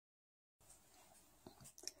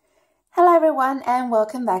Hello everyone and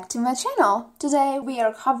welcome back to my channel. Today we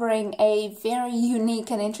are covering a very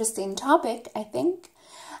unique and interesting topic, I think,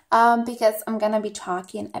 because I'm gonna be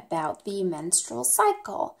talking about the menstrual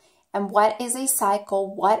cycle and what is a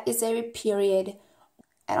cycle, what is a period,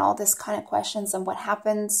 and all this kind of questions, and what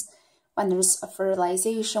happens when there's a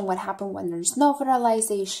fertilization, what happens when there's no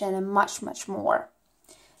fertilization, and much more.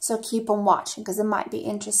 So keep on watching because it might be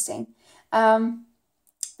interesting. The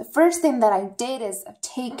first thing that I did is I've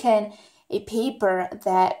taken a paper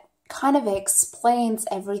that kind of explains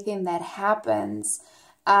everything that happens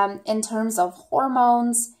in terms of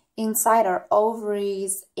hormones inside our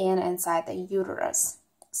ovaries and inside the uterus.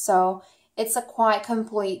 So it's a quite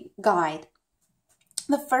complete guide.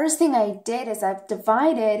 The first thing I did is I've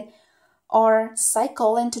divided our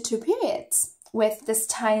cycle into two periods with this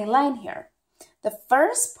tiny line here. The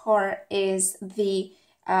first part is the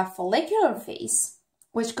follicular phase,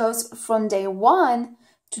 which goes from day 1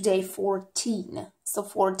 to day 14, so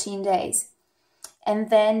 14 days. And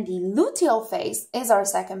then the luteal phase is our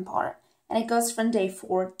second part, and it goes from day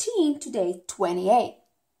 14 to day 28.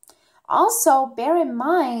 Also, bear in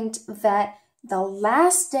mind that the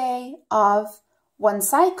last day of one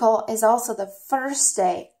cycle is also the first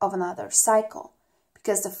day of another cycle,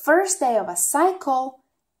 because the first day of a cycle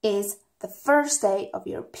is the first day of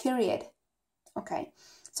your period. Okay.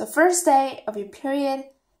 So first day of your period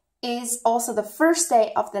is also the first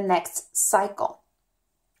day of the next cycle.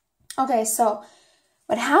 Okay, so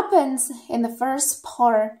what happens in the first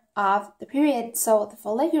part of the period, so the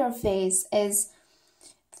follicular phase, is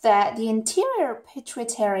that the anterior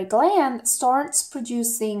pituitary gland starts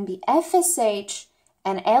producing the FSH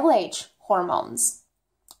and LH hormones,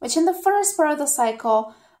 which in the first part of the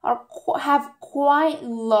cycle have quite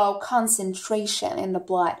low concentration in the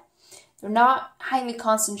blood. They're not highly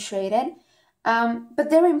concentrated,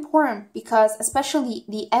 but they're important because especially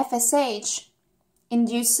the FSH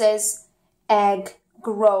induces egg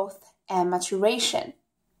growth and maturation.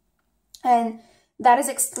 And that is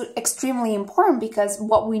extremely important because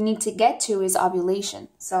what we need to get to is ovulation.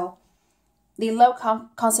 So the low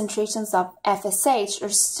concentrations of FSH are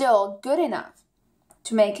still good enough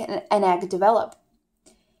to make an egg develop.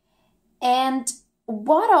 And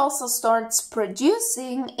what also starts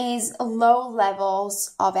producing is low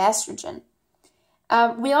levels of estrogen.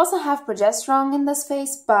 We also have progesterone in this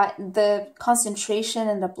phase, but the concentration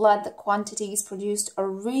in the blood, the quantities produced are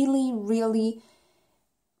really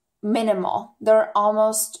minimal. There are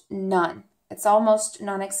almost none. It's almost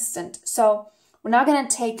non-existent. So we're not going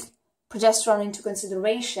to take progesterone into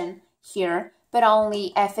consideration here, but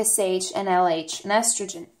only FSH and LH and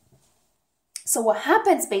estrogen. So what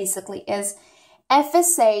happens basically is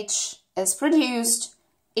FSH is produced,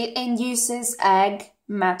 it induces egg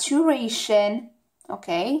maturation,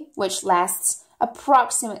 okay, which lasts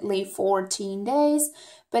approximately 14 days,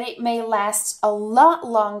 but it may last a lot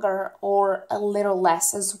longer or a little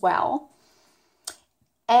less as well.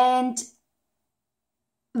 And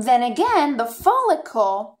then again, the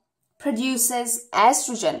follicle produces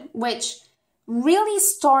estrogen, which really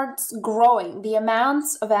starts growing. The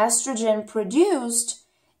amounts of estrogen produced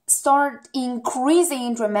start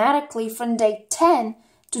increasing dramatically from day 10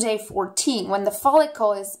 to day 14, when the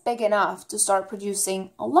follicle is big enough to start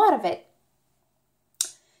producing a lot of it.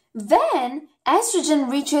 Then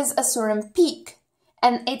estrogen reaches a certain peak,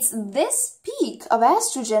 and it's this peak of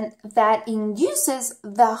estrogen that induces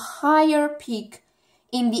the higher peak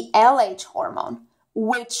in the LH hormone,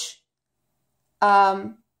 which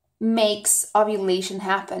makes ovulation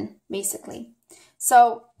happen, basically.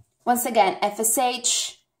 So once again,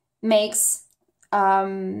 FSH makes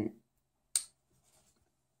the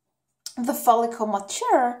follicle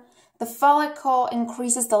mature, the follicle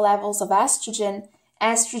increases the levels of estrogen,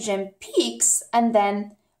 estrogen peaks, and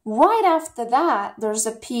then right after that, there's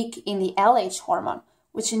a peak in the LH hormone,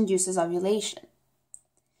 which induces ovulation.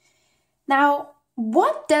 Now,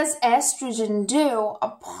 what does estrogen do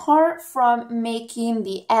apart from making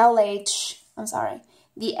the LH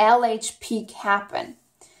peak happen?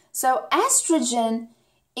 So estrogen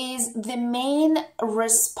is the main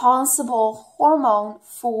responsible hormone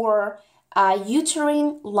for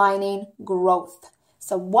uterine lining growth.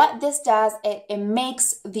 So what this does, it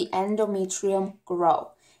makes the endometrium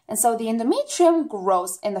grow. And so the endometrium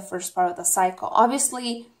grows in the first part of the cycle.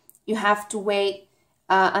 Obviously, you have to wait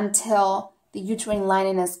until the uterine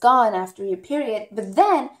lining is gone after your period. But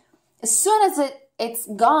then, as soon as it's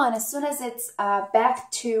gone, as soon as it's back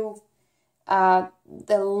to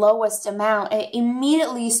the lowest amount, it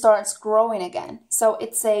immediately starts growing again. So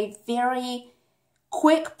it's a very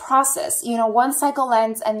quick process. You know, one cycle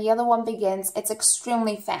ends and the other one begins. It's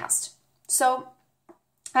extremely fast. So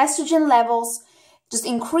estrogen levels just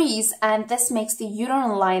increase, and this makes the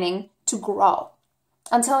uterine lining to grow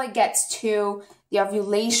until it gets to the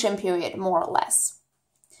ovulation period, more or less.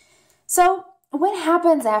 So what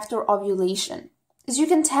happens after ovulation? As you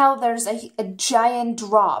can tell, there's a giant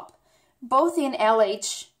drop, both in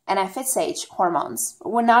LH and FSH hormones. But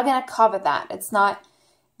we're not going to cover that. It's not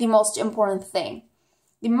the most important thing.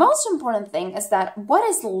 The most important thing is that what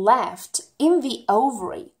is left in the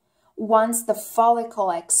ovary once the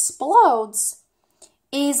follicle explodes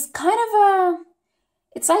is kind of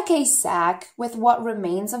it's like a sac with what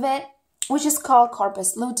remains of it, which is called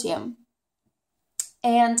corpus luteum.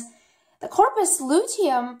 And the corpus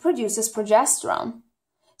luteum produces progesterone.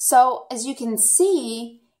 So as you can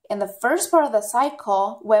see, in the first part of the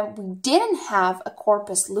cycle, when we didn't have a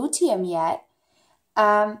corpus luteum yet,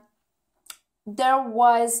 there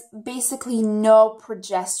was basically no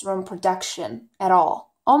progesterone production at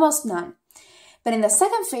all, almost none. But in the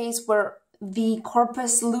second phase, where the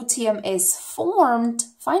corpus luteum is formed,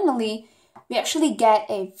 finally, we actually get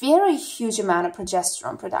a very huge amount of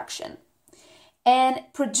progesterone production. And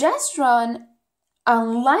progesterone,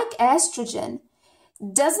 unlike estrogen,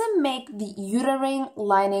 doesn't make the uterine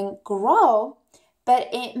lining grow, but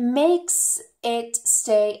it makes it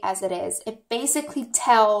stay as it is. It basically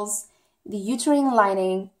tells the uterine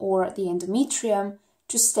lining or the endometrium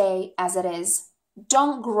to stay as it is.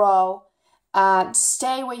 Don't grow,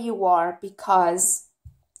 stay where you are, because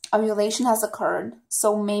ovulation has occurred,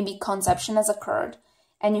 so maybe conception has occurred,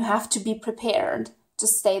 and you have to be prepared to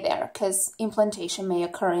stay there because implantation may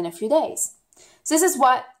occur in a few days. So this is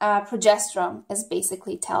what progesterone is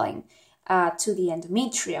basically telling to the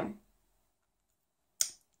endometrium.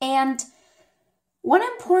 And one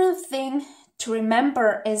important thing to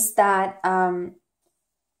remember is that,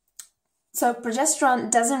 so progesterone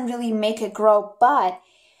doesn't really make it grow, but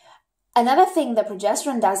another thing that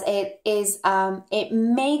progesterone does is it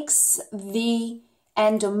makes the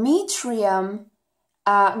endometrium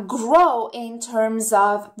grow in terms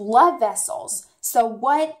of blood vessels. So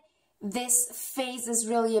what this phase is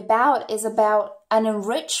really about is about an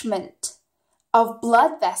enrichment of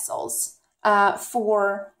blood vessels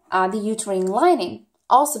for the uterine lining,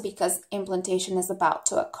 also because implantation is about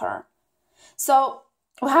to occur. So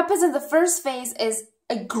what happens in the first phase is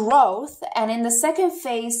a growth, and in the second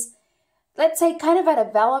phase, let's say kind of a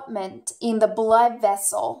development in the blood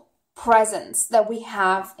vessel presence that we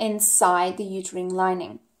have inside the uterine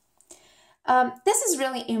lining. This is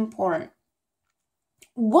really important.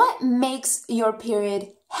 What makes your period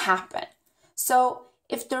happen? So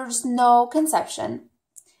if there's no conception,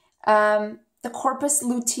 the corpus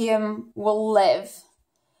luteum will live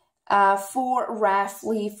for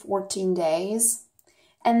roughly 14 days.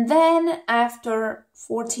 And then after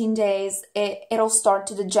 14 days, it'll start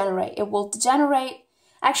to degenerate. It will degenerate.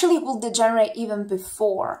 Actually, it will degenerate even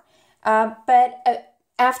before. But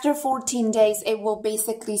after 14 days, it will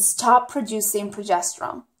basically stop producing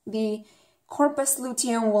progesterone. The corpus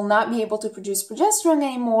luteum will not be able to produce progesterone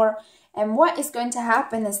anymore. And what is going to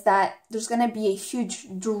happen is that there's going to be a huge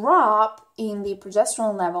drop in the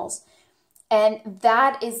progesterone levels. And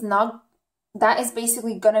that is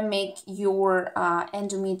basically going to make your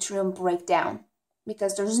endometrium break down,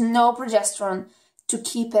 because there's no progesterone to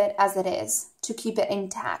keep it as it is, to keep it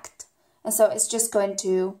intact. And so it's just going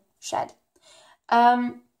to shed.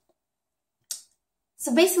 So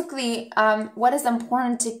basically, what is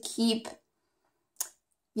important to keep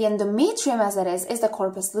the endometrium as it is the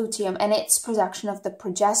corpus luteum and its production of the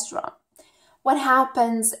progesterone. What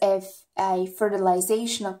happens if a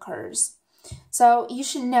fertilization occurs? So you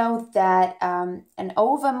should know that an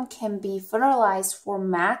ovum can be fertilized for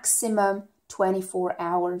maximum 24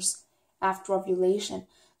 hours after ovulation.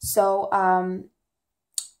 So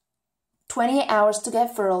 28 hours to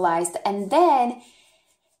get fertilized, and then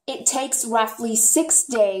it takes roughly 6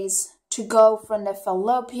 days to go from the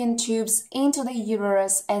fallopian tubes into the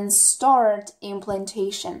uterus and start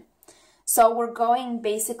implantation. So we're going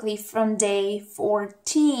basically from day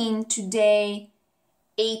 14 to day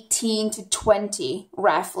 18 to 20,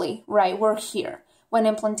 roughly, right? We're here when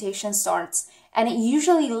implantation starts. And it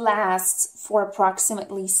usually lasts for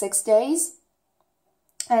approximately 6 days.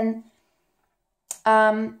 And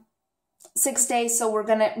 6 days, so we're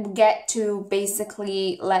gonna get to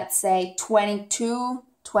basically, let's say, 22,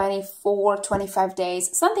 24, 25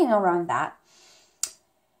 days, something around that.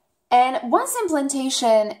 And once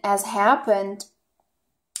implantation has happened,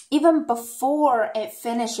 even before it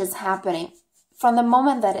finishes happening, from the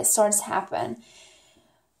moment that it starts to happen,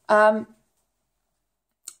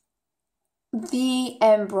 the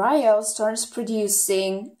embryo starts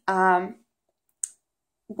producing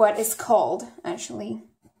what is called, actually,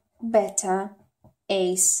 beta,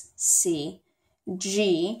 ACE, C,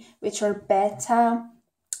 G, which are beta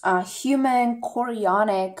human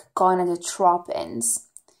chorionic gonadotropins,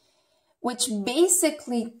 which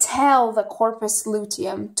basically tell the corpus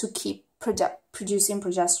luteum to keep producing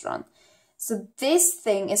progesterone. So this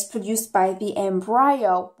thing is produced by the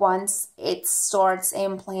embryo once it starts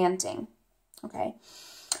implanting, okay?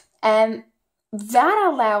 And that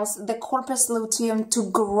allows the corpus luteum to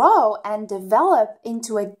grow and develop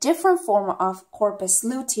into a different form of corpus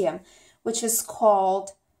luteum, which is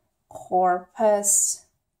called corpus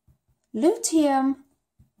luteum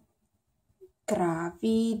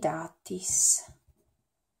gravidatis,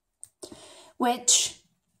 which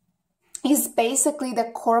is basically the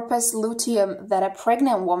corpus luteum that a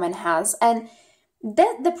pregnant woman has. And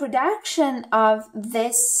the production of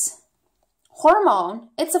this hormone,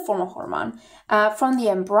 it's a form of hormone, from the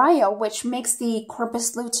embryo, which makes the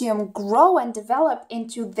corpus luteum grow and develop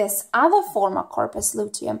into this other form of corpus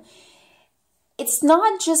luteum. It's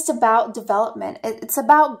not just about development, it's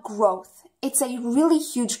about growth. It's a really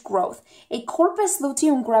huge growth. A corpus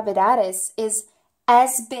luteum gravidatis is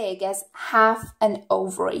as big as half an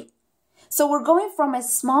ovary. So we're going from a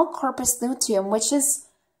small corpus luteum, which is,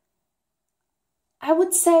 I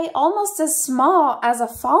would say, almost as small as a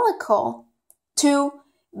follicle, to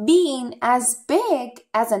being as big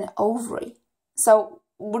as an ovary. So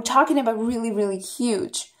we're talking about really, really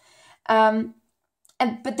huge.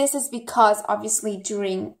 But this is because, obviously,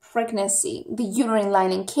 during pregnancy, the uterine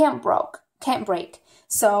lining can't break.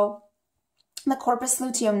 So the corpus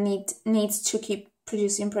luteum needs to keep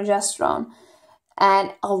producing progesterone,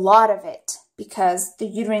 and a lot of it, because the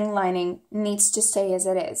uterine lining needs to stay as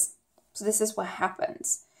it is. So this is what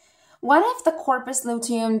happens. What if the corpus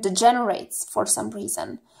luteum degenerates for some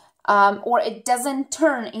reason, or it doesn't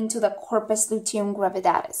turn into the corpus luteum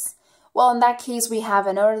gravidatis? Well, in that case, we have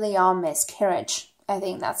an early on miscarriage. I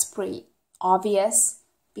think that's pretty obvious,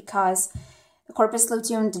 because the corpus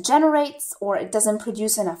luteum degenerates, or it doesn't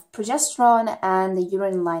produce enough progesterone, and the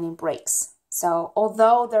uterine lining breaks. So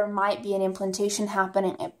although there might be an implantation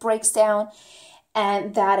happening, it breaks down,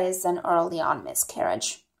 and that is an early on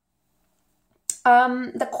miscarriage.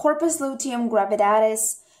 The corpus luteum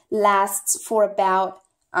gravidatis lasts for about,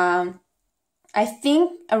 I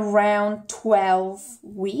think, around 12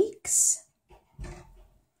 weeks.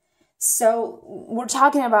 So we're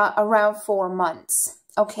talking about around 4 months,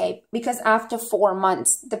 okay? Because after 4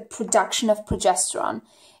 months, the production of progesterone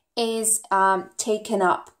is taken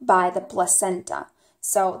up by the placenta.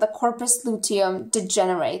 So the corpus luteum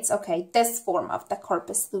degenerates. Okay, this form of the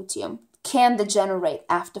corpus luteum can degenerate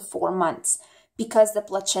after 4 months because the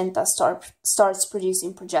placenta starts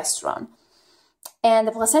producing progesterone. And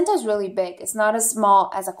the placenta is really big. It's not as small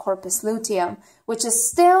as a corpus luteum, which is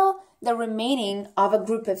still the remaining of a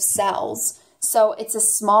group of cells. So it's a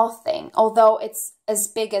small thing, although it's as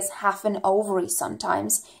big as half an ovary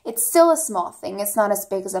sometimes. It's still a small thing. It's not as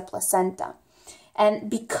big as a placenta. And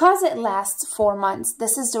because it lasts 4 months,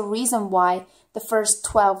 this is the reason why the first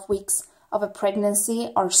 12 weeks of a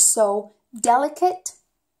pregnancy are so delicate.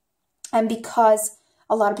 And because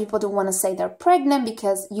a lot of people don't want to say they're pregnant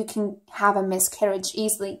because you can have a miscarriage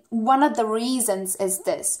easily. One of the reasons is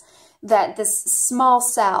this, that this small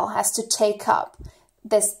cell has to take up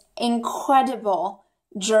this incredible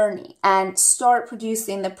journey and start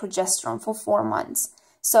producing the progesterone for 4 months.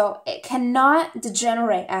 So it cannot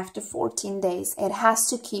degenerate after 14 days. It has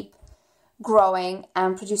to keep growing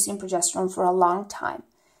and producing progesterone for a long time.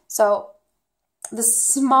 So the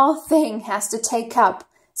small thing has to take up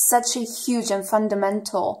such a huge and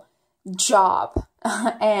fundamental job.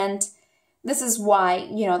 And this is why,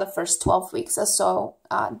 you know, the first 12 weeks are so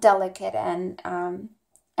delicate, and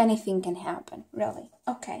anything can happen, really.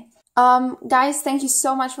 Okay. Guys, thank you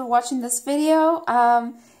so much for watching this video.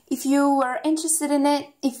 If you were interested in it,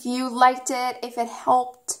 if you liked it, if it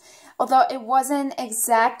helped, although it wasn't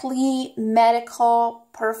exactly medical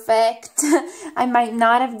perfect, I might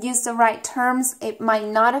not have used the right terms, it might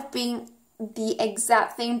not have been the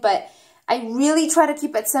exact thing, but I really try to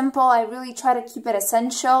keep it simple, I really try to keep it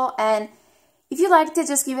essential, and if you liked it,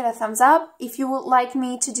 just give it a thumbs up. If you would like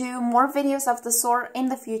me to do more videos of the sort in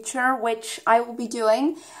the future, which I will be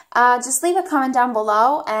doing, just leave a comment down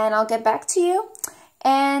below and I'll get back to you.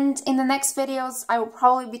 And in the next videos, I will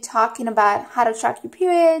probably be talking about how to track your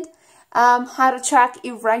period, how to track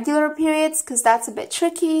irregular periods, because that's a bit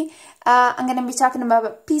tricky. I'm going to be talking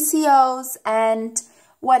about PCOS and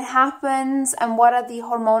what happens and what are the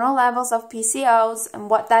hormonal levels of PCOS and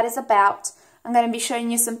what that is about. I'm going to be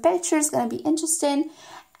showing you some pictures, going to be interesting.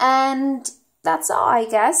 And that's all, I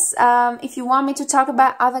guess. If you want me to talk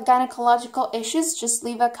about other gynecological issues, just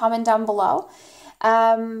leave a comment down below.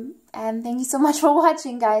 And thank you so much for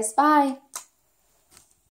watching, guys. Bye!